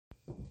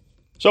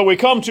So we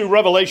come to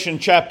Revelation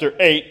chapter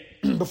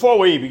 8. Before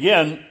we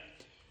begin,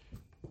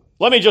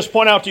 let me just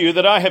point out to you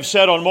that I have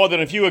said on more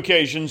than a few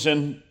occasions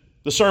in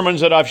the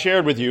sermons that I've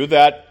shared with you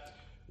that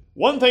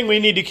one thing we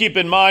need to keep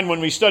in mind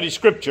when we study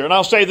Scripture, and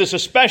I'll say this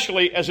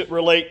especially as it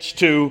relates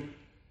to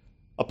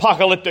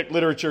apocalyptic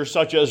literature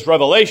such as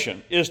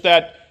Revelation, is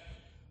that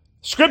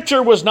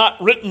Scripture was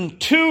not written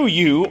to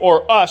you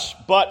or us,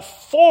 but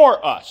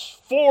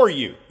for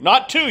you.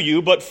 Not to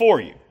you, but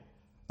for you.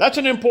 That's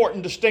an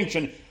important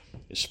distinction,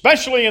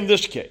 especially in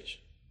this case.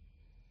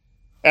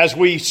 As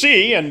we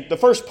see in the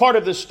first part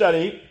of this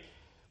study,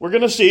 we're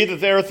going to see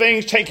that there are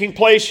things taking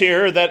place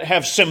here that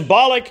have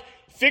symbolic,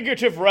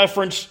 figurative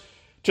reference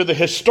to the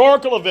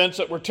historical events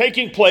that were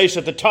taking place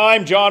at the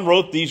time John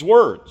wrote these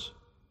words.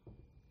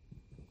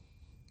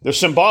 They're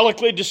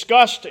symbolically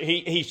discussed.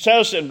 He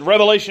says in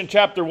Revelation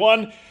chapter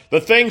 1,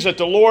 the things that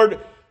the Lord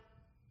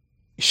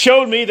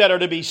showed me that are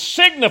to be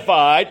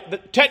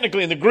signified,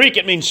 technically in the Greek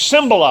it means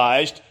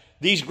symbolized,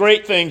 these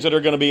great things that are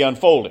going to be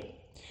unfolding.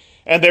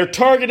 And they're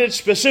targeted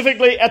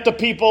specifically at the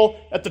people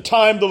at the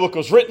time the book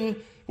was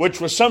written, which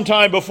was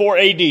sometime before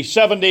AD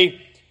 70.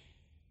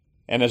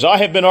 And as I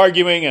have been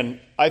arguing,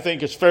 and I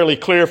think it's fairly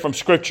clear from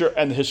Scripture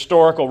and the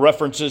historical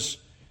references,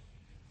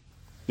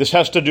 this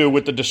has to do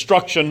with the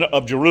destruction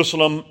of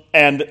Jerusalem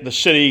and the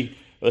city,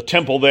 the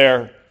temple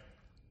there,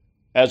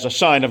 as a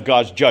sign of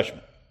God's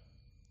judgment.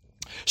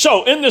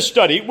 So in this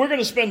study, we're going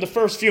to spend the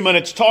first few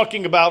minutes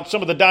talking about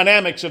some of the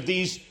dynamics of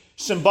these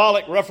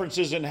symbolic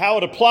references and how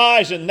it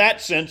applies in that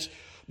sense.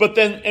 But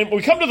then, and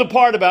we come to the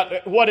part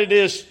about what it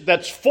is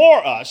that's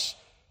for us,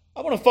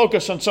 I want to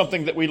focus on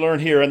something that we learn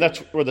here, and that's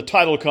where the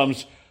title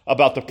comes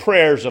about the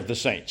prayers of the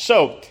saints.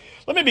 So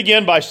let me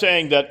begin by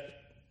saying that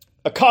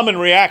a common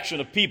reaction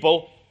of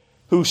people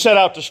who set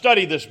out to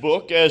study this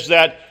book is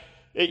that,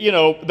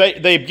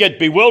 they get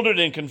bewildered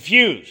and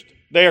confused.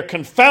 They are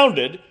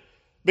confounded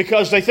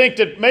because they think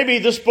that maybe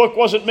this book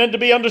wasn't meant to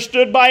be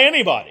understood by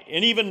anybody,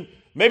 and even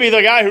maybe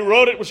the guy who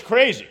wrote it was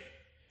crazy.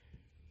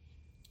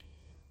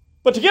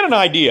 But to get an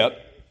idea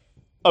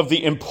of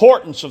the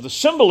importance of the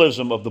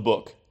symbolism of the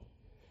book,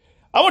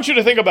 I want you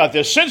to think about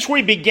this. Since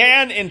we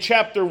began in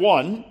chapter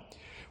 1,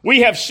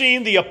 we have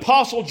seen the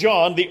Apostle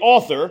John, the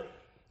author,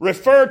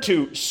 refer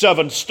to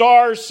 7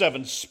 stars,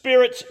 7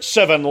 spirits,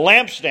 7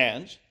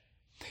 lampstands,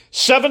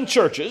 7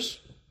 churches,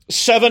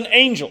 7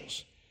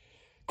 angels,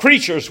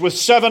 creatures with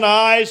 7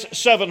 eyes,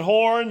 7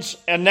 horns,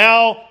 and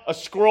now a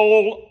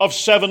scroll of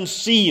 7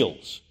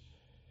 seals.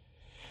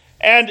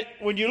 And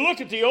when you look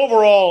at the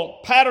overall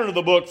pattern of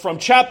the book from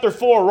chapter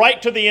 4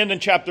 right to the end in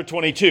chapter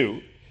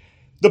 22,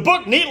 the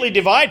book neatly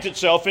divides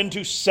itself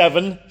into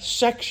 7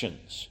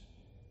 sections.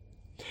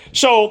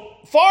 So,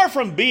 far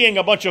from being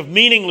a bunch of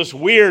meaningless,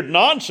 weird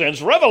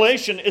nonsense,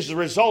 Revelation is the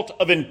result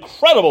of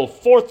incredible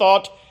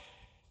forethought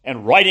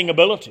and writing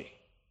ability.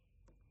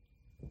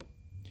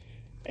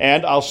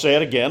 And I'll say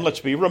it again, let's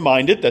be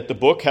reminded that the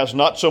book has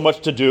not so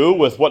much to do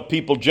with what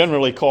people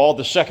generally call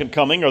the second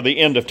coming or the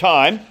end of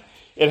time.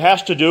 It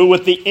has to do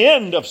with the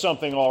end of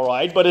something, all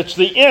right, but it's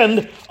the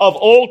end of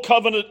Old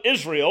Covenant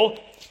Israel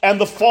and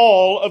the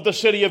fall of the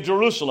city of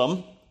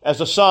Jerusalem as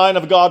a sign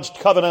of God's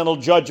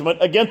covenantal judgment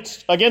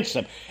against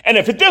them. And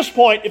if at this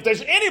point, if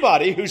there's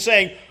anybody who's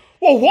saying,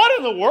 well, what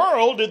in the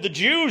world did the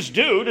Jews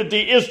do, did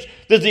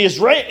the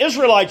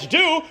Israelites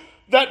do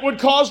that would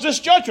cause this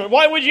judgment?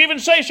 Why would you even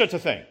say such a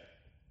thing?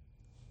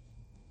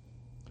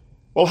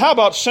 Well, how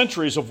about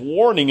centuries of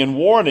warning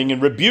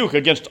and rebuke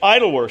against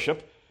idol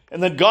worship,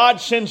 and then God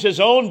sends his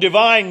own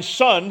divine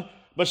Son,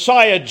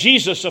 Messiah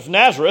Jesus of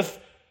Nazareth,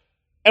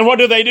 and what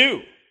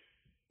do?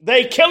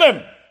 They kill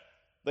him.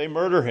 They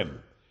murder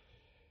him.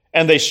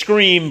 And they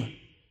scream,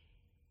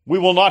 we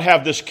will not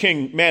have this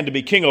man to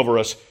be king over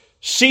us.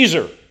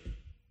 Caesar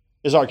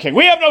is our king.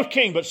 We have no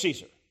king but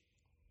Caesar.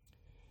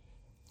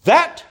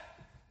 That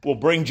will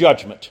bring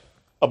judgment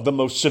of the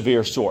most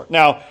severe sort.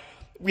 Now,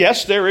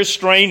 yes, there is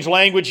strange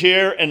language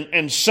here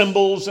and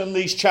symbols in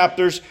these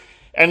chapters,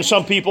 and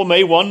some people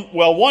may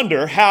well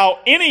wonder how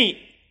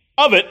any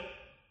of it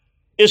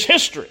is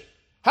history.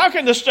 How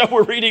can this stuff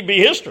we're reading be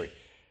history?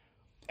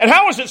 And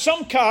how is it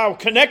somehow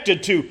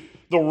connected to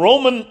the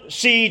Roman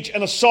siege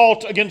and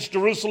assault against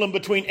Jerusalem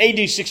between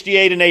AD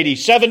 68 and AD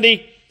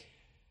 70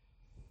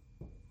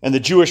 and the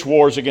Jewish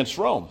wars against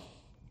Rome?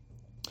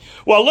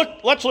 Well,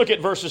 let's look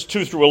at verses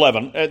 2 through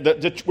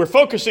 11. We're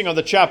focusing on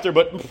the chapter,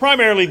 but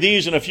primarily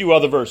these and a few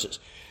other verses.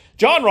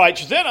 John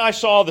writes, Then I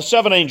saw the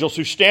 7 angels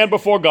who stand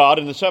before God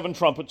and the 7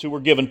 trumpets that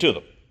were given to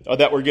them.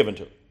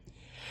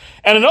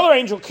 And another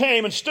angel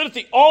came and stood at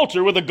the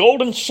altar with a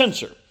golden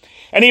censer.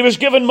 And he was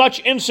given much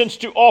incense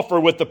to offer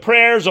with the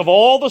prayers of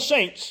all the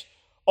saints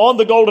on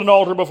the golden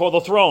altar before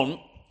the throne.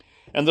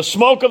 And the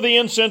smoke of the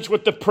incense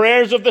with the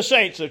prayers of the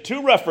saints, there are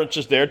 2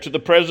 references there to the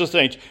prayers of the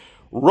saints,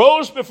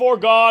 rose before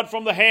God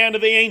from the hand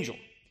of the angel.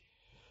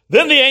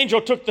 Then the angel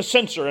took the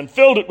censer and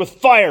filled it with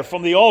fire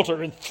from the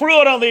altar and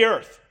threw it on the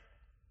earth.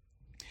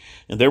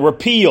 And there were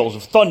peals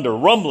of thunder,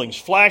 rumblings,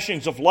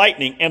 flashings of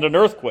lightning, and an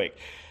earthquake.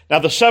 Now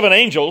the 7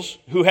 angels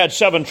who had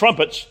 7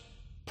 trumpets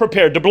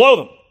prepared to blow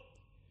them.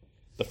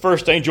 The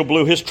first angel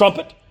blew his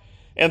trumpet,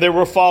 and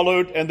there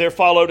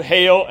followed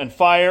hail and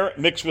fire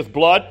mixed with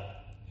blood,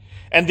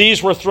 and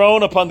these were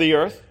thrown upon the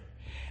earth.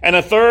 And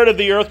a third of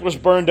the earth was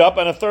burned up,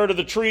 and a third of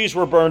the trees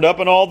were burned up,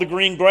 and all the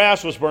green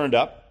grass was burned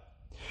up.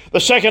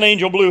 The second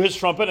angel blew his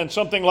trumpet, and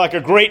something like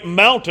a great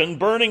mountain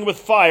burning with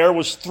fire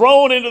was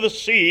thrown into the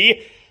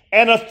sea,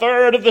 and a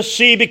third of the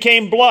sea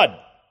became blood.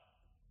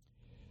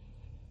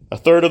 A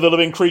third of the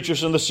living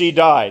creatures in the sea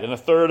died, and a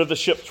third of the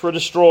ships were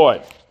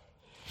destroyed.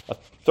 A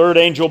third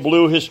angel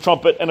blew his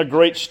trumpet, and a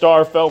great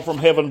star fell from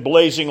heaven,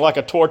 blazing like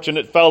a torch, and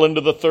it fell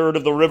into the third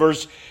of the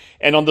rivers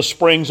and on the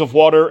springs of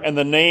water, and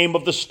the name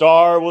of the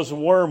star was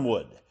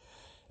Wormwood.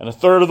 And a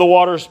third of the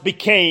waters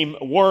became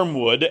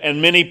wormwood,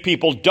 and many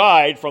people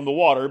died from the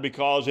water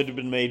because it had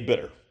been made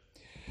bitter.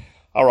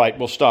 All right,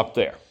 we'll stop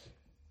there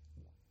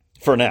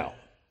for now.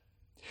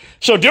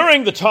 So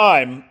during the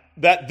time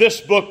that this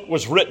book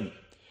was written,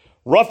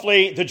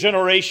 roughly the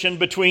generation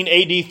between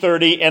AD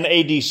 30 and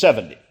AD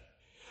 70,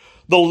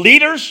 the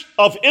leaders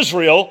of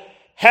Israel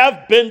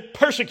have been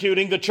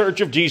persecuting the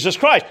Church of Jesus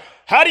Christ.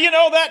 How do you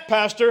know that,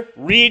 Pastor?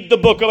 Read the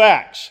book of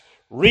Acts.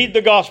 Read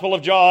the Gospel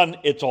of John.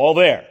 It's all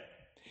there.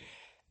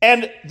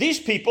 And these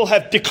people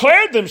have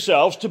declared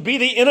themselves to be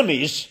the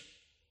enemies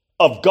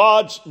of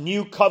God's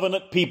new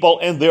covenant people,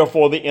 and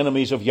therefore the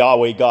enemies of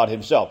Yahweh God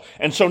himself.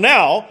 And so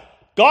now,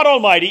 God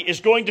Almighty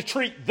is going to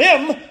treat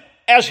them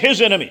as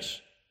his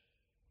enemies.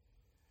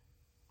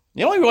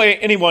 The only way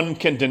anyone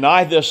can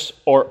deny this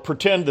or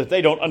pretend that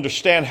they don't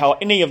understand how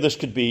any of this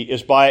could be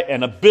is by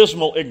an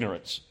abysmal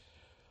ignorance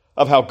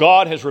of how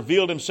God has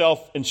revealed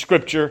himself in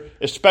Scripture,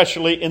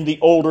 especially in the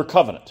older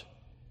covenant.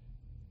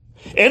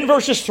 In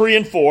verses 3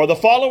 and 4, the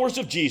followers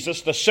of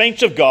Jesus, the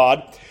saints of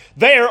God,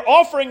 they are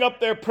offering up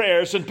their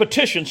prayers and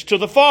petitions to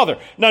the Father.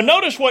 Now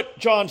notice what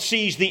John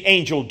sees the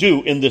angel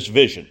do in this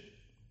vision.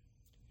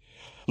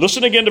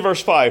 Listen again to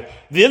verse 5.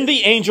 Then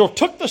the angel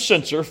took the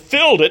censer,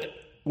 filled it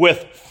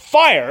with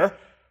fire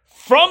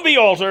from the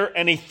altar,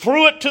 and he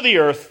threw it to the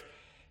earth,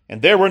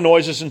 and there were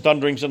noises and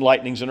thunderings and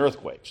lightnings and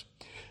earthquakes.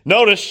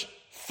 Notice,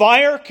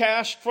 fire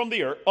cast from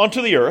the earth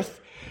onto the earth.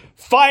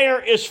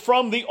 Fire is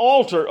from the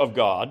altar of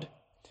God,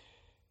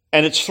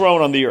 and it's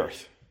thrown on the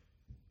earth.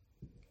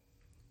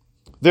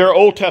 There are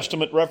Old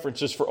Testament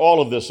references for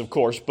all of this, of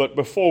course, but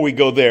before we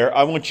go there,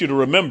 I want you to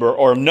remember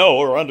or know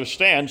or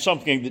understand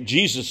something that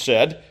Jesus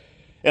said,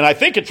 and I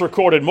think it's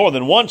recorded more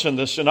than once in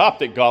the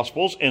Synoptic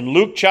Gospels. In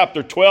Luke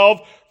chapter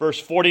 12, verse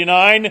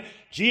 49,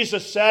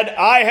 Jesus said,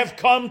 "I have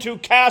come to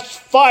cast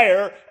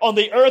fire on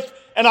the earth,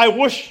 and I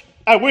wish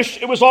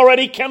it was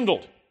already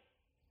kindled."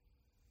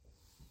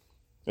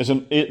 There's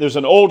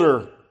an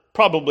older,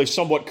 probably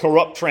somewhat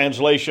corrupt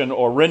translation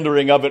or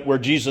rendering of it where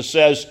Jesus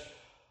says,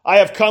 "I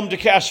have come to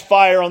cast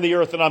fire on the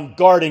earth, and I'm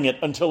guarding it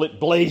until it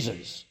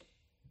blazes."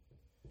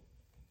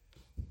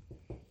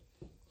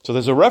 So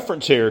there's a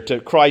reference here to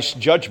Christ's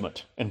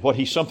judgment and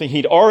something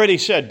he'd already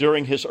said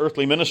during his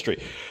earthly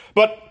ministry.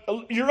 But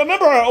you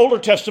remember our Older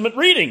Testament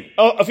reading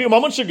a few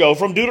moments ago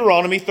from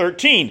Deuteronomy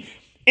 13.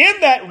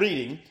 In that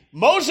reading,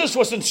 Moses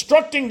was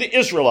instructing the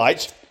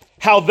Israelites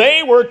how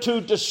they were to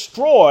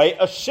destroy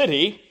a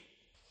city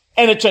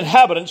and its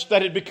inhabitants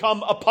that had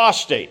become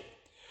apostate,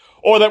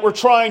 or that were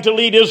trying to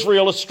lead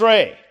Israel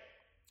astray.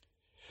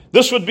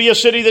 This would be a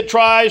city that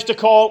tries to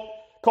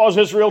cause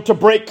Israel to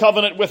break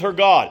covenant with her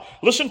God.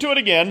 Listen to it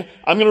again.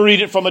 I'm going to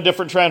read it from a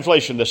different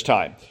translation this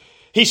time.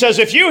 He says,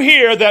 "If you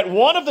hear that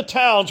one of the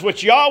towns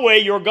which Yahweh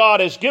your God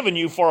has given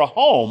you for a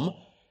home,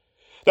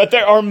 that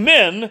there are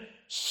men,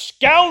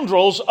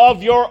 scoundrels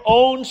of your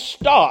own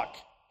stock,"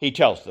 he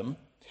tells them,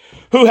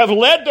 "who have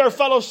led their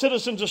fellow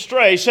citizens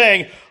astray,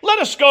 saying, 'Let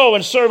us go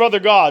and serve other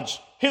gods,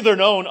 hither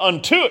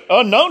unknown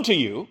to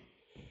you,'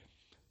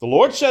 the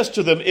Lord says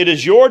to them, 'It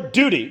is your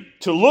duty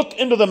to look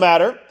into the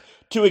matter,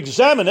 to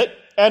examine it,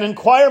 and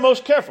inquire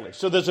most carefully.'"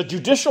 So there's a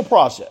judicial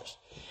process.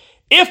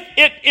 "If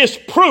it is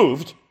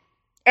proved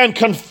and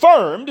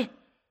confirmed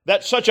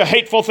that such a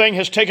hateful thing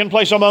has taken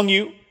place among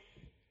you,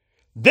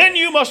 then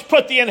you must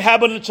put the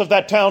inhabitants of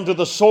that town to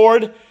the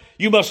sword.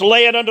 You must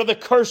lay it under the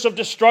curse of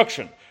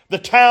destruction, the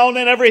town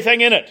and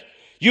everything in it.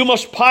 You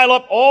must pile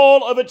up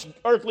all of its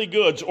earthly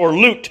goods or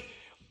loot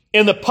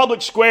in the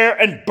public square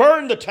and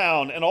burn the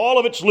town and all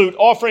of its loot,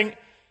 offering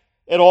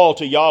it all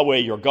to Yahweh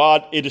your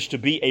God. It is to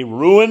be a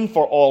ruin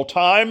for all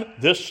time.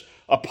 This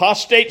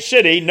apostate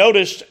city,"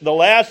 notice the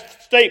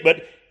last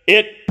statement,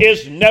 "it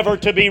is never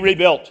to be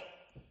rebuilt."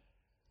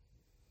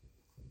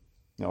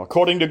 Now,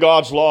 according to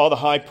God's law, the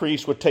high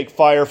priest would take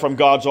fire from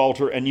God's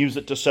altar and use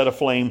it to set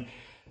aflame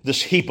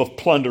this heap of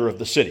plunder of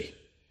the city.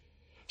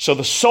 So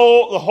the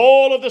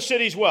whole of the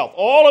city's wealth,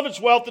 all of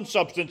its wealth and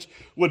substance,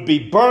 would be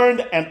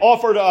burned and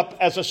offered up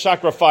as a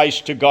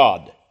sacrifice to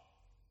God.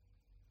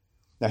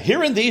 Now,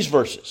 here in these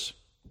verses,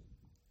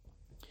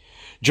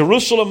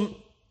 Jerusalem,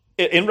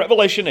 in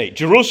Revelation 8,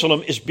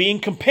 Jerusalem is being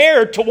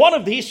compared to one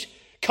of these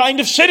kind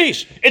of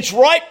cities. It's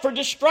ripe for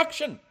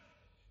destruction.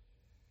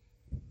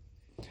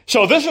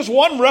 So this is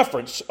one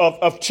reference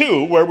of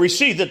two where we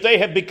see that they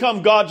have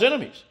become God's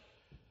enemies.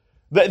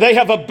 They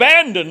have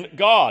abandoned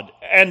God.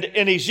 And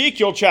in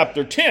Ezekiel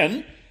chapter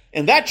 10,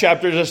 in that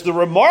chapter, there's the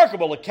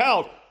remarkable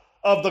account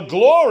of the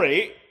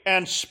glory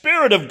and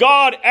Spirit of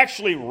God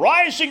actually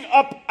rising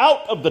up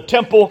out of the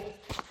temple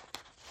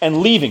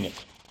and leaving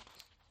it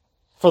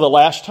for the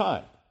last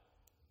time.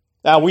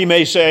 Now, we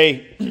may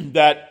say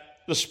that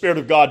the Spirit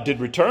of God did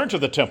return to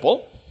the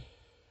temple.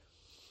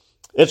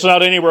 It's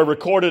not anywhere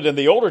recorded in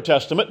the Older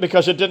Testament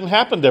because it didn't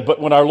happen there. But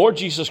when our Lord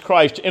Jesus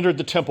Christ entered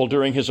the temple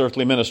during his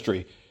earthly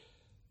ministry,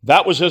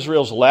 that was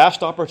Israel's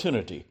last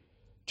opportunity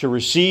to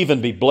receive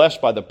and be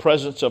blessed by the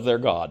presence of their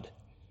God.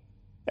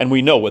 And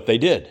we know what they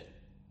did.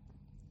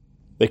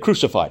 They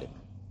crucified him.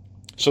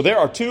 So there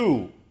are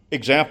two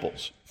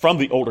examples from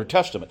the Older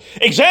Testament.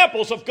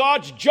 Examples of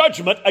God's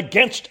judgment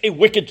against a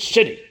wicked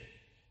city.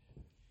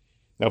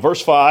 Now,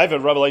 verse 5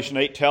 in Revelation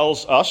 8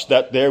 tells us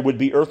that there would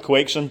be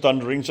earthquakes and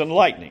thunderings and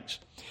lightnings.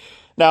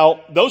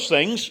 Now, those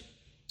things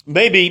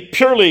may be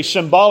purely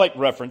symbolic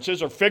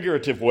references or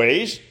figurative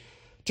ways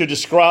to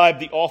describe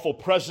the awful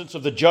presence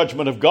of the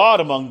judgment of God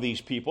among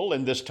these people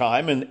in this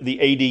time, in the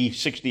AD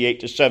 68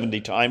 to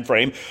 70 time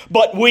frame.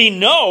 But we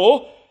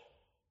know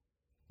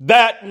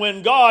that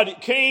when God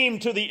came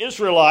to the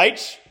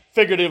Israelites,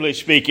 figuratively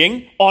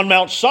speaking, on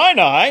Mount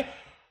Sinai,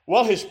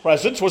 well, his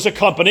presence was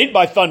accompanied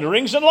by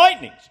thunderings and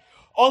lightnings.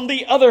 On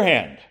the other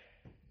hand,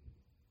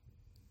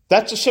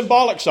 that's the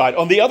symbolic side.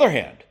 On the other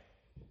hand,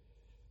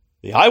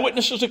 the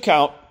eyewitnesses'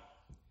 account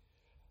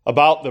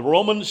about the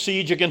Roman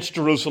siege against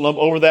Jerusalem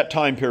over that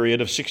time period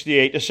of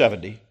 68 to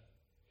 70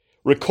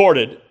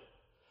 recorded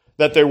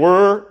that there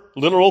were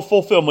literal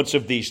fulfillments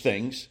of these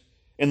things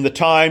in the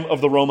time of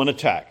the Roman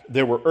attack.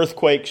 There were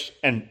earthquakes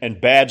and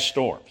bad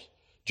storms.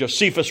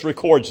 Josephus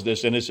records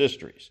this in his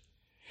histories.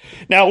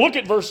 Now look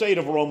at verse 8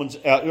 of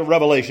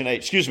Revelation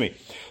 8.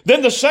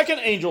 Then the second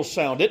angel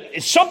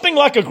sounded. Something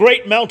like a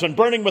great mountain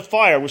burning with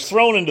fire was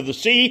thrown into the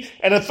sea,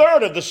 and a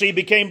third of the sea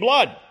became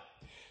blood.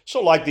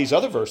 So like these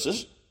other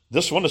verses,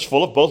 this one is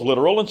full of both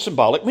literal and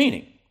symbolic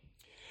meaning.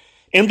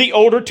 In the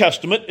Older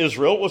Testament,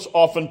 Israel was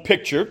often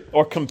pictured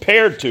or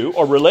compared to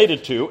or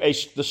related to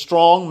the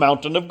strong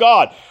mountain of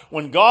God.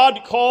 When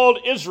God called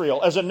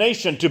Israel as a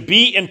nation to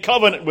be in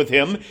covenant with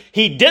him,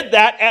 he did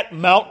that at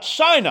Mount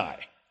Sinai.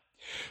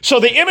 So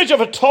the image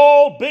of a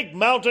tall, big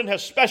mountain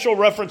has special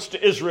reference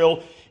to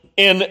Israel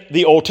in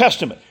the Old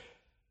Testament.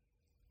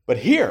 But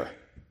here,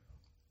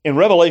 in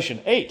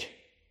Revelation 8,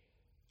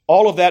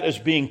 all of that is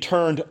being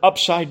turned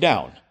upside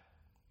down.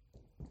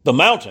 The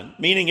mountain,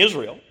 meaning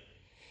Israel,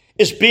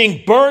 is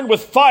being burned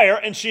with fire,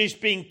 and she's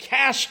being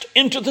cast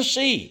into the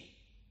sea.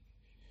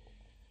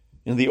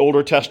 In the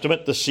Older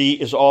Testament, the sea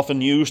is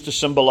often used to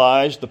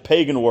symbolize the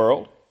pagan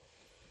world,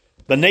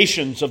 the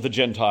nations of the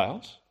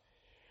Gentiles.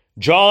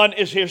 John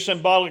is here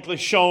symbolically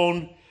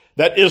shown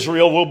that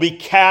Israel will be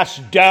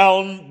cast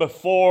down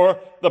before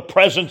the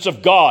presence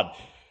of God.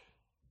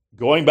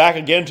 Going back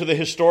again to the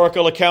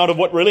historical account of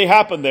what really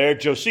happened there,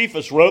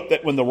 Josephus wrote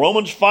that when the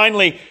Romans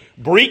finally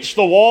breached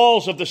the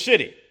walls of the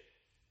city,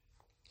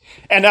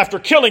 and after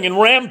killing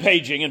and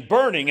rampaging and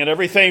burning and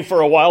everything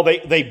for a while,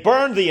 they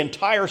burned the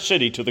entire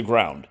city to the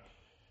ground.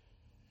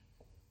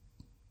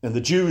 And the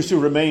Jews who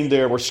remained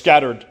there were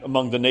scattered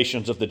among the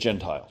nations of the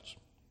Gentiles.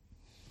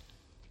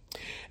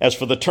 As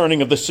for the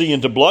turning of the sea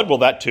into blood, well,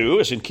 that too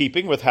is in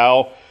keeping with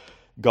how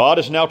God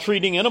is now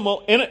treating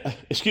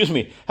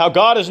how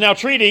God is now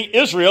treating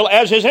Israel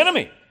as his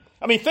enemy.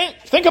 I mean,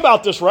 think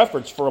about this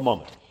reference for a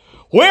moment.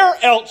 Where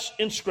else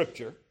in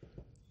Scripture,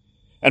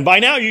 and by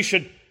now you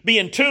should be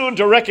in tune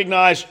to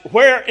recognize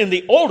where in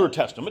the Older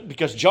Testament,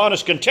 because John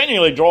is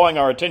continually drawing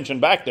our attention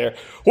back there,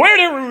 where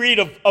do we read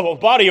of a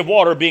body of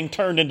water being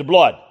turned into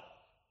blood?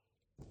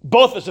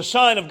 Both as a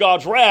sign of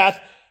God's wrath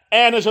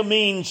and as a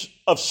means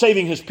of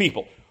saving his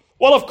people.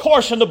 Well, of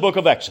course, in the book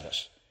of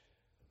Exodus.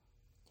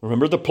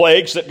 Remember the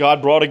plagues that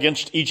God brought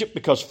against Egypt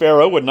because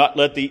Pharaoh would not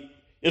let the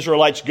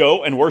Israelites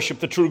go and worship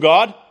the true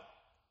God?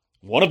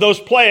 One of those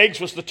plagues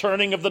was the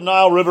turning of the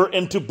Nile River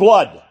into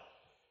blood,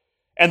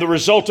 and the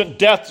resultant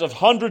deaths of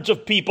hundreds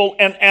of people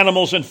and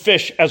animals and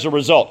fish as a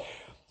result.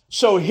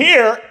 So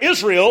here,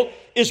 Israel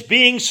is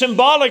being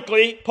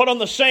symbolically put on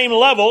the same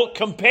level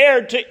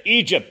compared to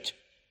Egypt.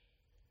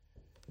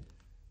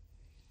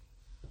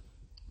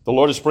 The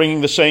Lord is bringing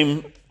the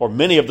same, or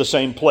many of the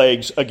same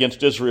plagues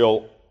against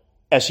Israel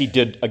as he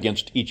did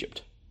against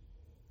Egypt.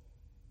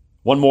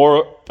 One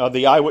more of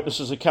the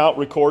eyewitnesses' account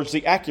records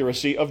the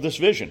accuracy of this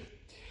vision,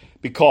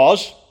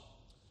 because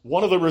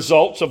one of the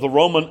results of the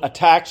Roman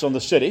attacks on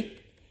the city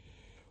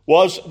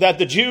was that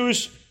the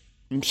Jews,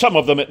 some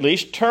of them at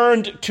least,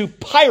 turned to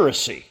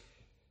piracy.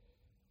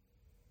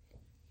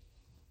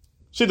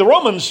 See, the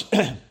Romans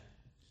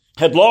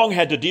had long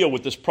had to deal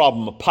with this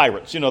problem of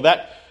pirates. You know,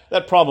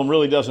 that problem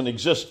really doesn't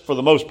exist for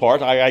the most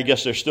part. I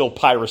guess there's still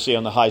piracy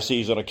on the high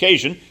seas on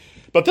occasion.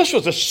 But this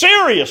was a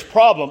serious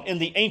problem in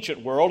the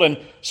ancient world and,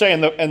 say,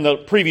 in the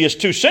previous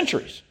 2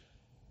 centuries.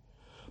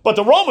 But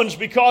the Romans,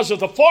 because of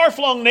the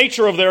far-flung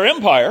nature of their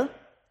empire,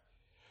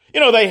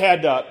 they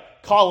had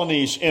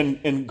colonies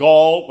in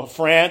Gaul,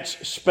 France,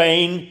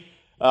 Spain,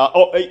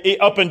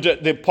 up into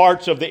the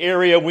parts of the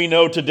area we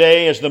know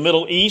today as the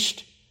Middle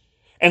East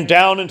and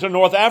down into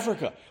North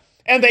Africa.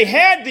 And they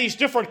had these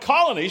different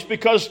colonies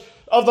because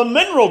of the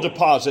mineral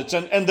deposits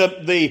and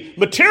the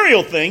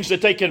material things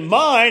that they can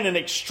mine and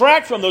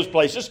extract from those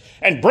places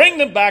and bring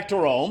them back to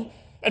Rome,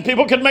 and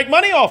people could make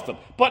money off them.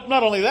 But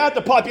not only that,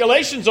 the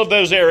populations of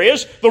those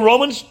areas, the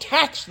Romans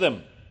taxed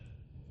them.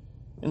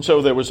 And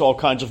so there was all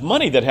kinds of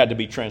money that had to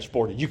be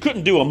transported. You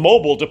couldn't do a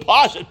mobile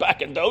deposit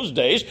back in those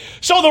days.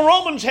 So the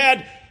Romans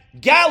had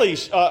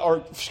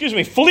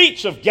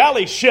fleets of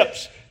galley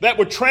ships that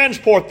would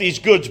transport these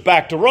goods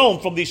back to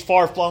Rome from these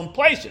far-flung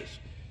places.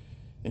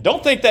 And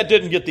don't think that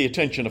didn't get the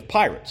attention of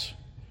pirates.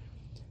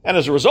 And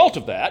as a result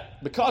of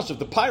that, because of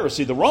the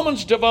piracy, the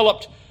Romans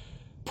developed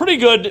pretty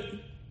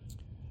good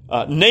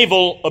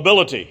naval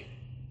ability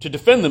to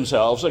defend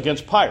themselves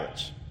against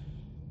pirates.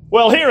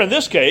 Well, here in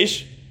this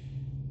case,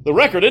 the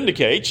record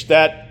indicates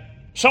that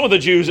some of the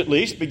Jews, at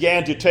least,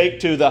 began to take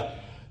to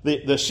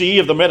the Sea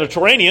of the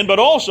Mediterranean, but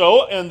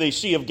also in the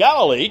Sea of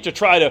Galilee to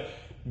try to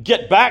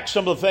get back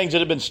some of the things that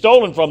had been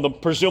stolen from them,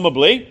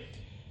 presumably.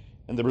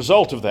 And the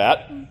result of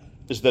that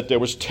is that there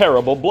was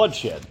terrible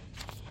bloodshed.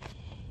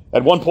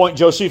 At one point,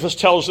 Josephus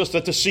tells us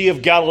that the Sea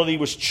of Galilee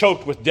was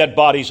choked with dead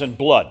bodies and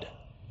blood.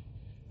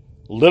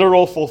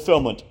 Literal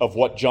fulfillment of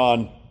what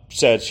John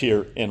says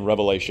here in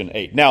Revelation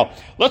 8. Now,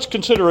 let's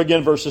consider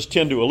again verses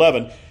 10 to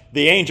 11.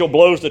 The angel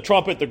blows the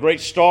trumpet, the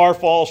great star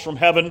falls from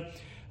heaven.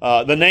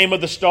 The name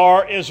of the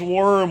star is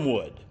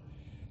Wormwood.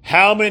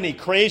 How many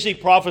crazy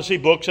prophecy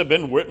books have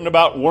been written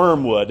about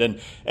wormwood and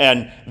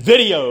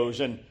videos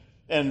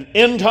and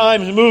end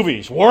times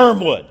movies?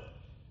 Wormwood.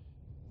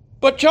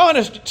 But John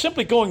is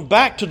simply going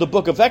back to the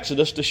book of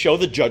Exodus to show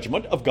the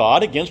judgment of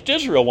God against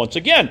Israel once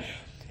again.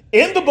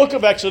 In the book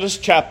of Exodus,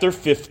 chapter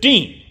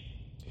 15,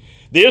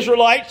 the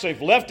Israelites,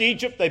 they've left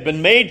Egypt, they've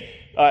been made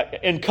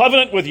in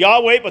covenant with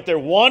Yahweh, but they're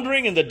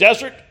wandering in the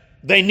desert.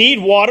 They need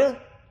water,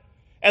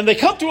 and they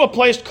come to a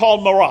place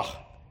called Marah,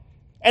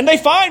 and they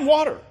find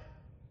water.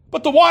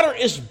 But the water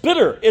is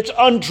bitter. It's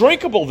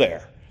undrinkable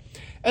there.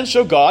 And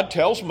so God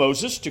tells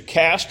Moses to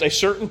cast a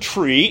certain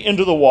tree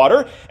into the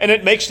water, and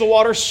it makes the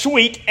water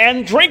sweet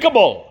and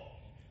drinkable.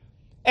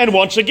 And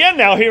once again,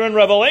 now here in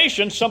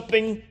Revelation,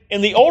 something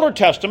in the Older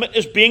Testament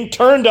is being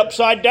turned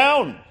upside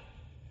down.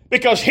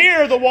 Because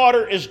here the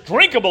water is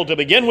drinkable to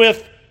begin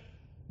with,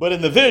 but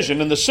in the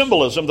vision, in the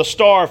symbolism, the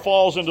star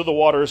falls into the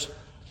waters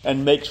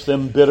and makes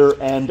them bitter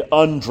and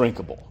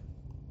undrinkable.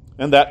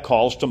 And that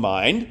calls to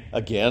mind,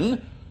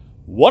 again,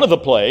 one of the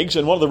plagues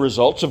and one of the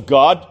results of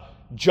God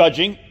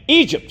judging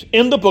Egypt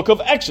in the book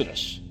of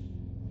Exodus.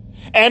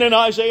 And in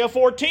Isaiah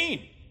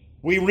 14,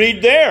 we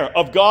read there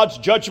of God's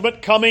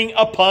judgment coming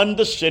upon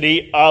the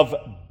city of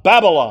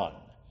Babylon.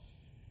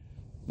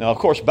 Now, of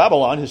course,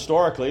 Babylon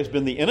historically has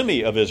been the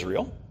enemy of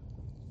Israel.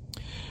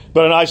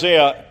 But in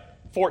Isaiah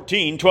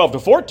 14, 12 to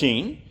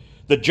 14,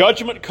 the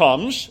judgment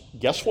comes,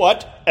 guess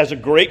what? As a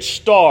great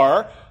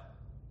star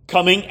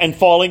coming and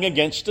falling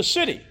against the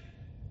city.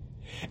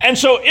 And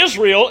so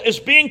Israel is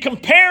being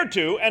compared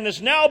to and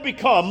has now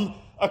become,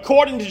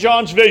 according to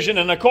John's vision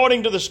and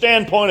according to the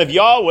standpoint of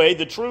Yahweh,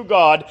 the true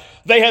God,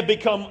 they have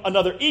become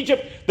another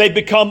Egypt. They've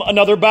become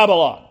another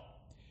Babylon.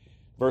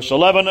 Verse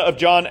 11 of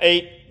John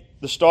 8,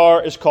 the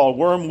star is called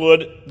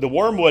wormwood. The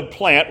wormwood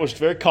plant was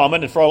very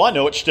common, and for all I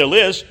know, it still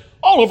is,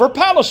 all over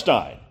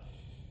Palestine.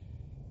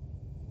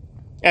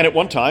 And at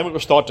one time, it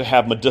was thought to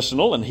have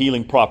medicinal and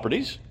healing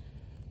properties.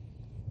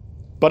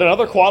 But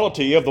another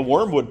quality of the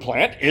wormwood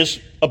plant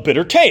is a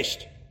bitter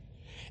taste.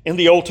 In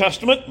the Old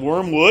Testament,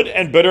 wormwood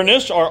and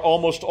bitterness are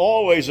almost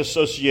always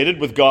associated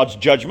with God's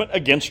judgment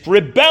against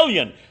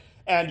rebellion.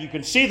 And you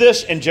can see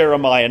this in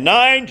Jeremiah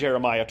 9,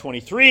 Jeremiah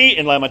 23,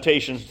 in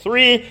Lamentations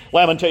 3,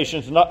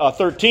 Lamentations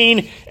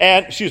 13,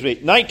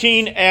 and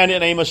 19, and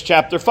in Amos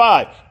chapter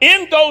 5.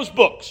 In those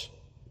books,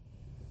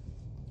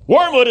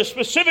 wormwood is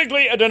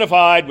specifically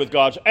identified with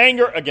God's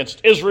anger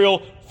against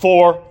Israel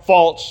for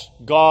false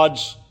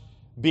gods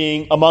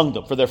being among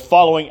them, for their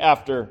following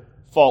after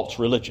false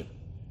religion.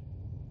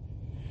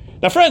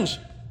 Now, friends,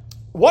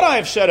 what I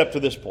have said up to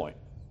this point,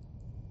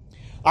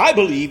 I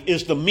believe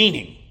is the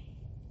meaning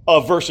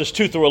of verses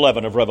 2 through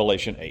 11 of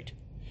Revelation 8.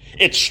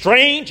 It's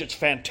strange, it's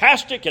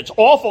fantastic, it's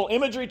awful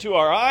imagery to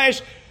our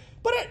eyes,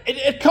 but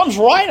it comes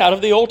right out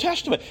of the Old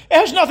Testament. It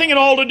has nothing at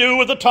all to do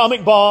with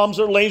atomic bombs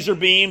or laser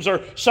beams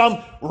or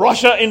some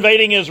Russia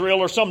invading Israel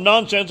or some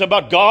nonsense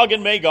about Gog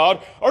and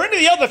Magog or any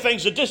of the other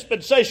things that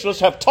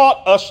dispensationalists have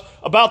taught us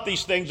about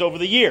these things over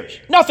the years.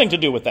 Nothing to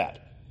do with that.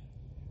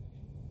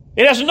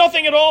 It has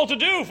nothing at all to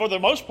do, for the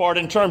most part,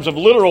 in terms of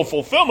literal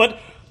fulfillment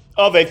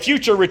of a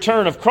future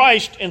return of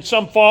Christ in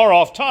some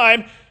far-off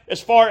time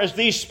as far as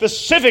these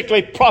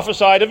specifically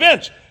prophesied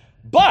events.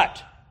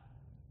 But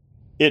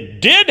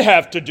it did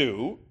have to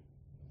do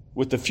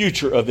with the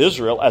future of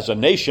Israel as a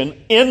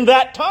nation in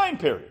that time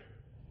period,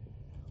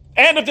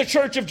 and of the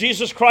Church of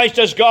Jesus Christ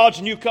as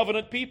God's new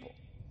covenant people.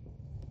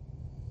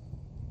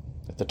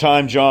 At the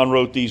time John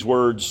wrote these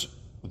words,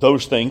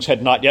 those things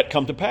had not yet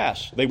come to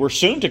pass. They were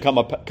soon to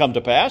come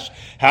to pass.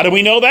 How do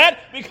we know that?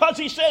 Because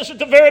he says at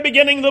the very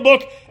beginning of the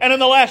book and in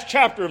the last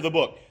chapter of the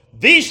book,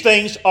 these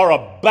things are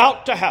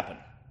about to happen.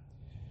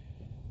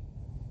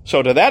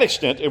 So to that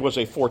extent, it was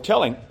a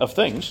foretelling of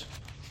things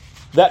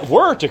that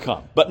were to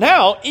come. But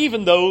now,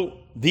 even though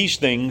these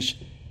things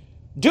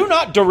do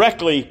not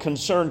directly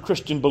concern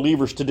Christian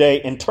believers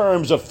today in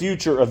terms of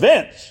future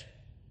events,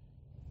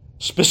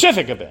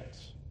 specific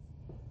events,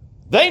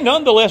 they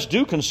nonetheless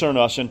do concern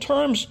us in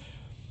terms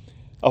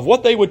of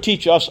what they would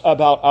teach us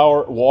about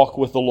our walk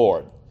with the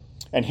Lord.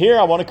 And here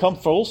I want to come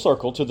full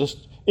circle to this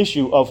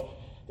issue of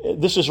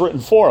this is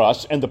written for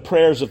us and the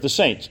prayers of the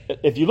saints.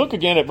 If you look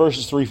again at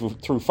verses 3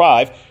 through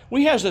 5,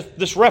 we have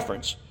this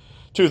reference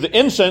to the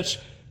incense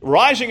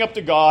rising up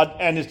to God,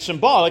 and it's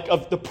symbolic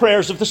of the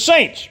prayers of the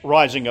saints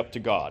rising up to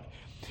God.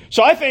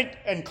 So I think,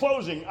 in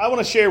closing, I want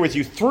to share with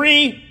you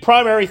three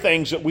primary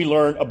things that we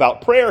learn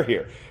about prayer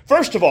here.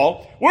 First of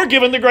all, we're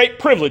given the great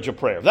privilege of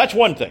prayer. That's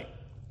one thing.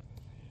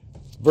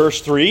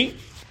 Verse 3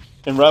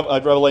 in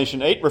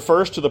Revelation 8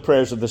 refers to the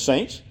prayers of the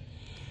saints.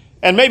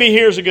 And maybe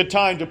here's a good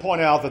time to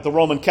point out that the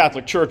Roman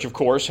Catholic Church, of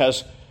course,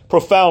 has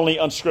profoundly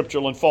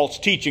unscriptural and false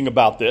teaching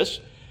about this,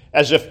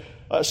 as if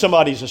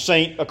somebody's a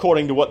saint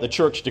according to what the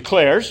church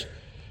declares.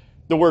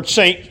 The word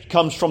saint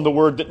comes from the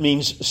word that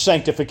means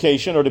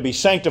sanctification or to be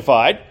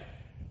sanctified.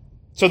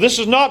 So this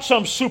is not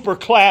some super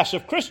class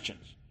of Christians.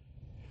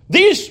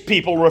 These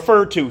people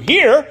referred to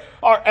here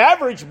are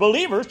average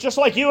believers just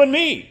like you and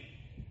me.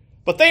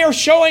 But they are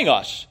showing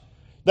us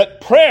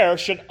that prayer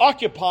should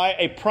occupy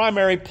a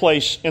primary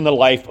place in the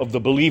life of the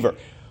believer.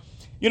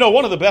 You know,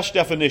 one of the best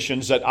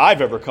definitions that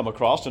I've ever come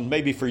across, and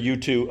maybe for you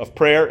too, of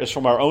prayer is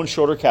from our own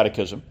shorter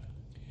catechism.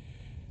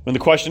 When the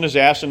question is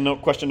asked in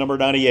question number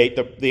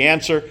 98, the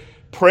answer,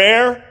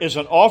 prayer is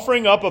an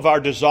offering up of our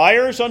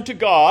desires unto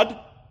God.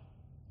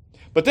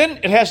 But then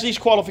it has these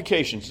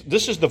qualifications.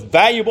 This is the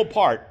valuable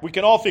part. We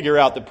can all figure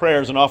out that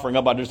prayer is an offering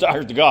up our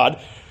desires to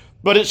God.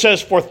 But it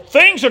says, for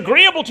things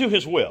agreeable to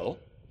his will,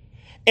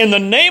 in the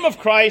name of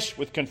Christ,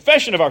 with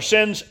confession of our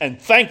sins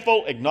and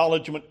thankful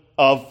acknowledgement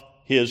of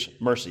his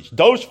mercies.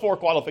 Those four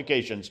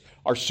qualifications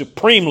are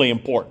supremely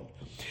important.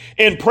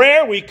 In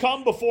prayer, we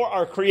come before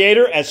our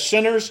Creator as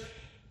sinners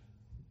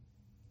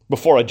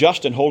before a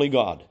just and holy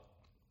God.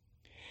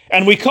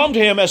 And we come to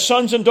him as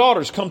sons and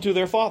daughters come to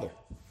their Father.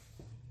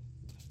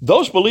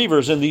 Those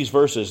believers in these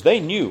verses, they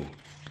knew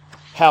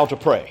how to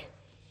pray.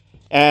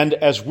 And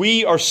as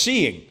we are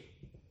seeing,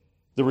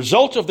 the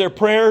results of their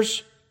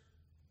prayers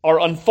are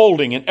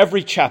unfolding in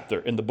every chapter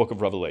in the book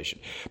of Revelation.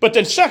 But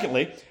then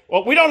secondly,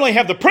 well, we don't only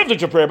have the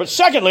privilege of prayer, but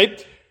secondly,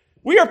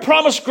 we are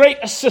promised great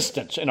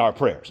assistance in our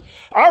prayers.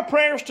 Our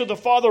prayers to the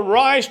Father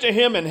rise to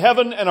him in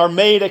heaven and are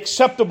made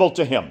acceptable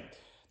to him.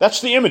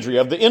 That's the imagery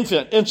of the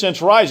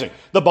incense rising.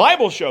 The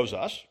Bible shows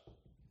us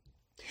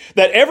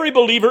that every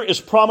believer is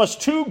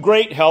promised two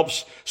great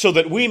helps so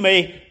that we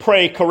may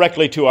pray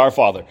correctly to our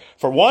Father.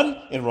 For one,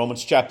 in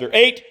Romans chapter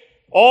 8,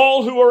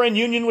 all who are in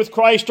union with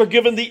Christ are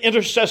given the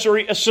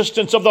intercessory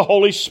assistance of the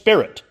Holy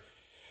Spirit.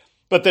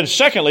 But then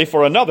secondly,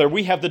 for another,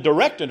 we have the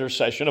direct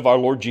intercession of our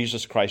Lord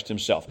Jesus Christ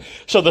himself.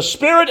 So the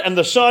Spirit and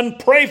the Son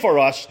pray for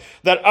us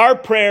that our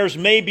prayers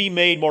may be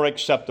made more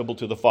acceptable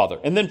to the Father.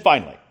 And then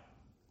finally,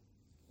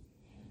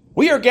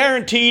 we are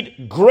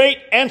guaranteed great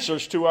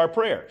answers to our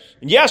prayers.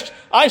 And yes,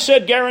 I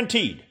said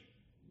guaranteed.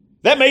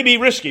 That may be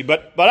risky,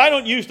 but I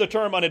don't use the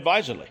term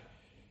unadvisedly.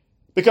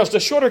 Because the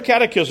shorter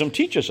catechism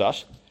teaches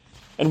us,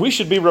 and we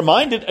should be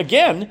reminded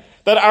again,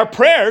 that our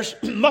prayers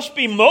must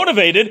be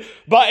motivated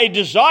by a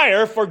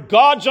desire for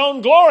God's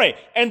own glory,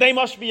 and they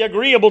must be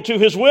agreeable to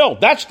his will.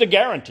 That's the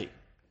guarantee.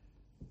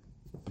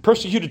 The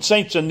persecuted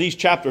saints in these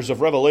chapters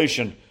of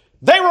Revelation,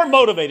 they were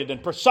motivated in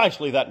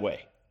precisely that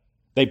way.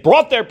 They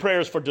brought their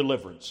prayers for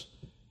deliverance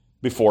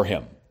before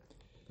him.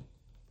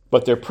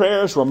 But their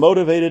prayers were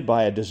motivated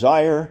by a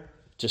desire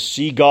to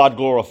see God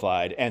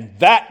glorified. And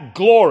that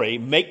glory,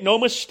 make no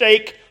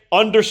mistake,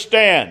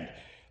 understand,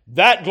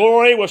 that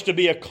glory was to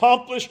be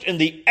accomplished in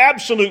the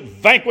absolute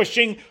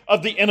vanquishing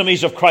of the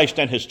enemies of Christ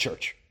and his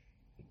church.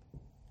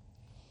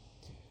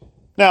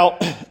 Now,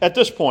 at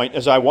this point,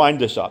 as I wind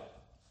this up,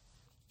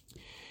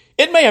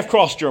 it may have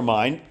crossed your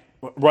mind,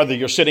 whether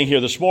you're sitting here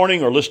this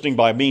morning or listening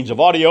by means of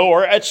audio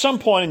or at some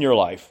point in your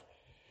life,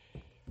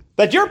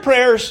 that your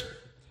prayers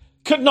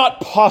could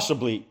not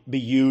possibly be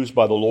used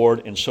by the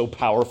Lord in so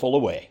powerful a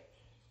way.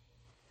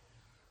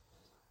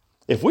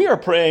 If we are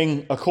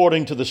praying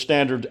according to the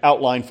standard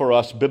outlined for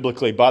us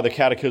biblically by the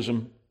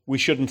Catechism, we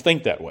shouldn't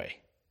think that way.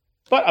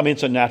 But,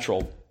 it's a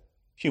natural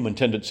human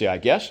tendency, I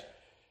guess.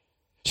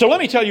 So let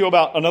me tell you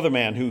about another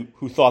man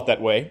who thought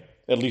that way,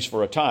 at least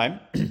for a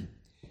time.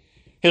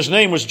 His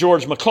name was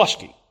George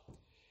McCluskey.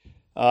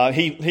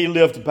 He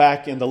lived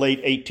back in the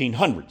late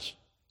 1800s.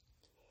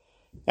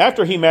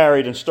 After he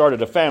married and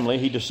started a family,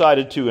 he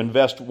decided to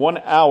invest 1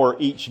 hour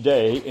each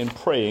day in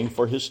praying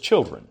for his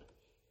children.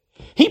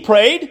 He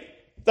prayed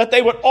that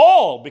they would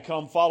all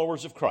become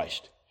followers of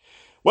Christ.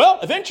 Well,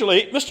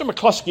 eventually, Mr.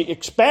 McCluskey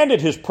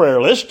expanded his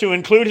prayer list to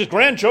include his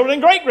grandchildren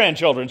and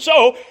great-grandchildren.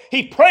 So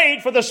he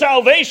prayed for the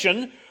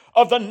salvation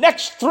of the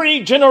next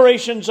 3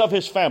 generations of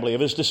his family,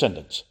 of his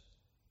descendants.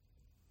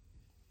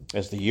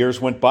 As the years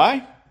went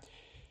by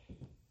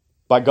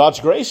God's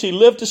grace, he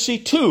lived to see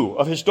 2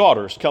 of his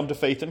daughters come to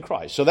faith in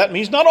Christ. So that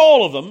means not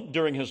all of them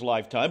during his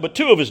lifetime, but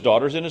 2 of his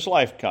daughters in his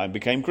lifetime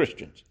became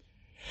Christians.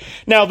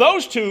 Now,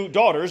 those 2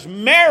 daughters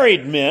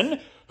married men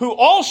who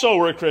also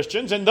were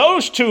Christians, and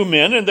those 2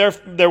 men and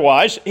their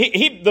wives,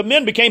 the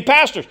men became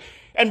pastors.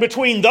 And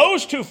between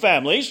those 2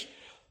 families,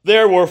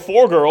 there were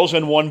 4 girls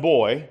and 1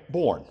 boy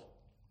born.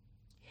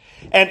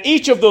 And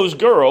each of those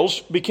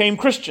girls became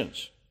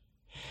Christians.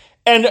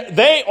 And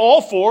they all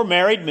 4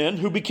 married men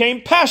who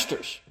became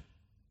pastors.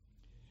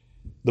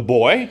 The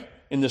boy,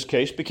 in this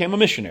case, became a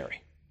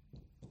missionary.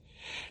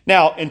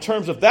 Now, in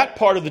terms of that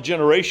part of the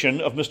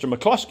generation of Mr.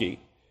 McCluskey,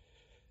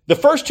 the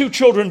first 2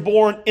 children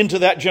born into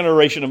that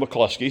generation of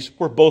McCluskeys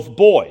were both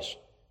boys.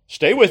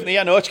 Stay with me.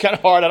 I know it's kind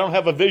of hard. I don't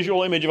have a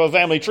visual image of a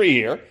family tree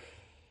here.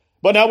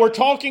 But now we're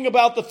talking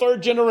about the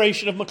 3rd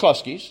generation of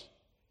McCluskeys.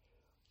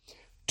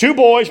 2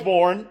 boys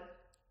born.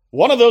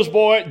 One of those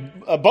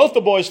both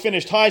the boys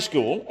finished high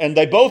school, and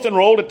they both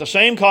enrolled at the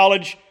same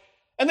college,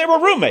 and they were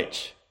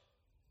roommates.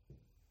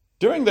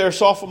 During their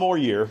sophomore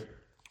year,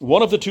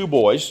 one of the 2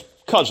 boys,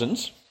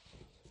 cousins,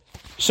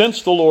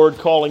 sensed the Lord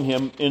calling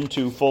him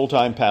into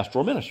full-time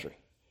pastoral ministry.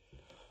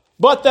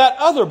 But that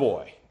other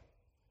boy,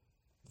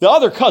 the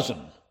other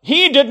cousin,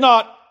 he did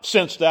not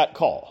sense that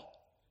call.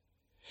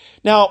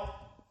 Now,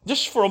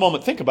 just for a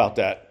moment, think about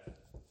that.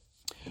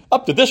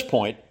 Up to this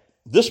point,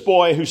 this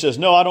boy who says,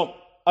 no, I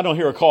don't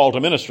hear a call to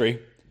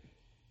ministry,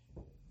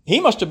 he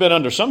must have been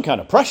under some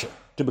kind of pressure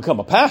to become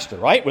a pastor,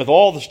 right? With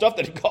all the stuff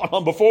that had gone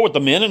on before with the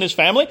men in his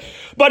family.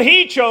 But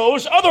he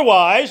chose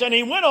otherwise, and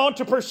he went on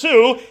to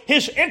pursue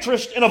his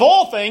interest in, of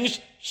all things,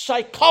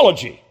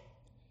 psychology.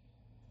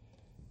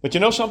 But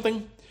you know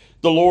something?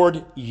 The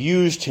Lord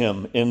used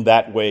him in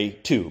that way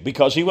too,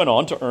 because he went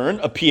on to earn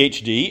a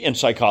PhD in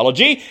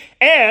psychology,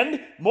 and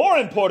more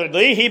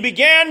importantly, he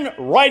began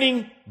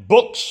writing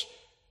books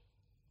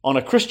on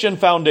a Christian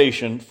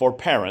foundation for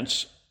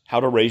parents, how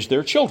to raise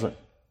their children.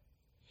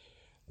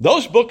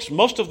 Those books,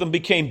 most of them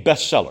became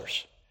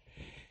bestsellers.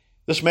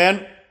 This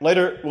man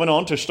later went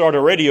on to start a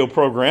radio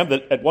program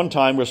that at one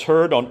time was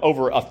heard on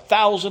over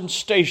 1,000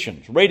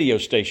 stations, radio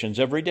stations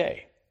every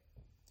day.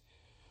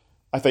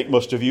 I think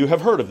most of you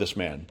have heard of this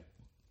man.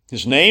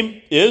 His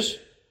name is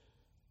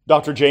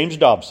Dr. James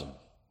Dobson.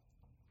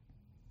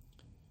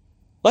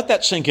 Let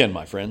that sink in,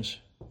 my friends.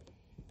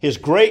 His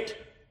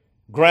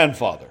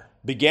great-grandfather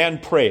began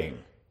praying,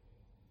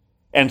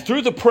 and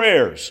through the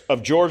prayers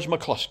of George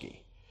McCluskey,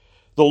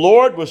 the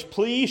Lord was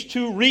pleased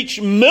to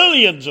reach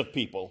millions of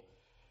people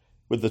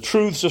with the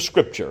truths of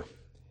Scripture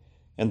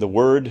and the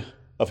word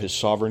of His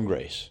sovereign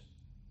grace.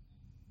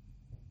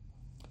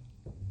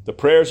 The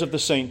prayers of the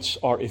saints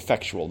are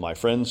effectual, my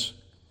friends,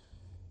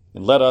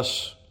 and let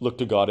us look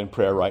to God in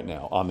prayer right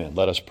now. Amen.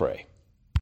 Let us pray.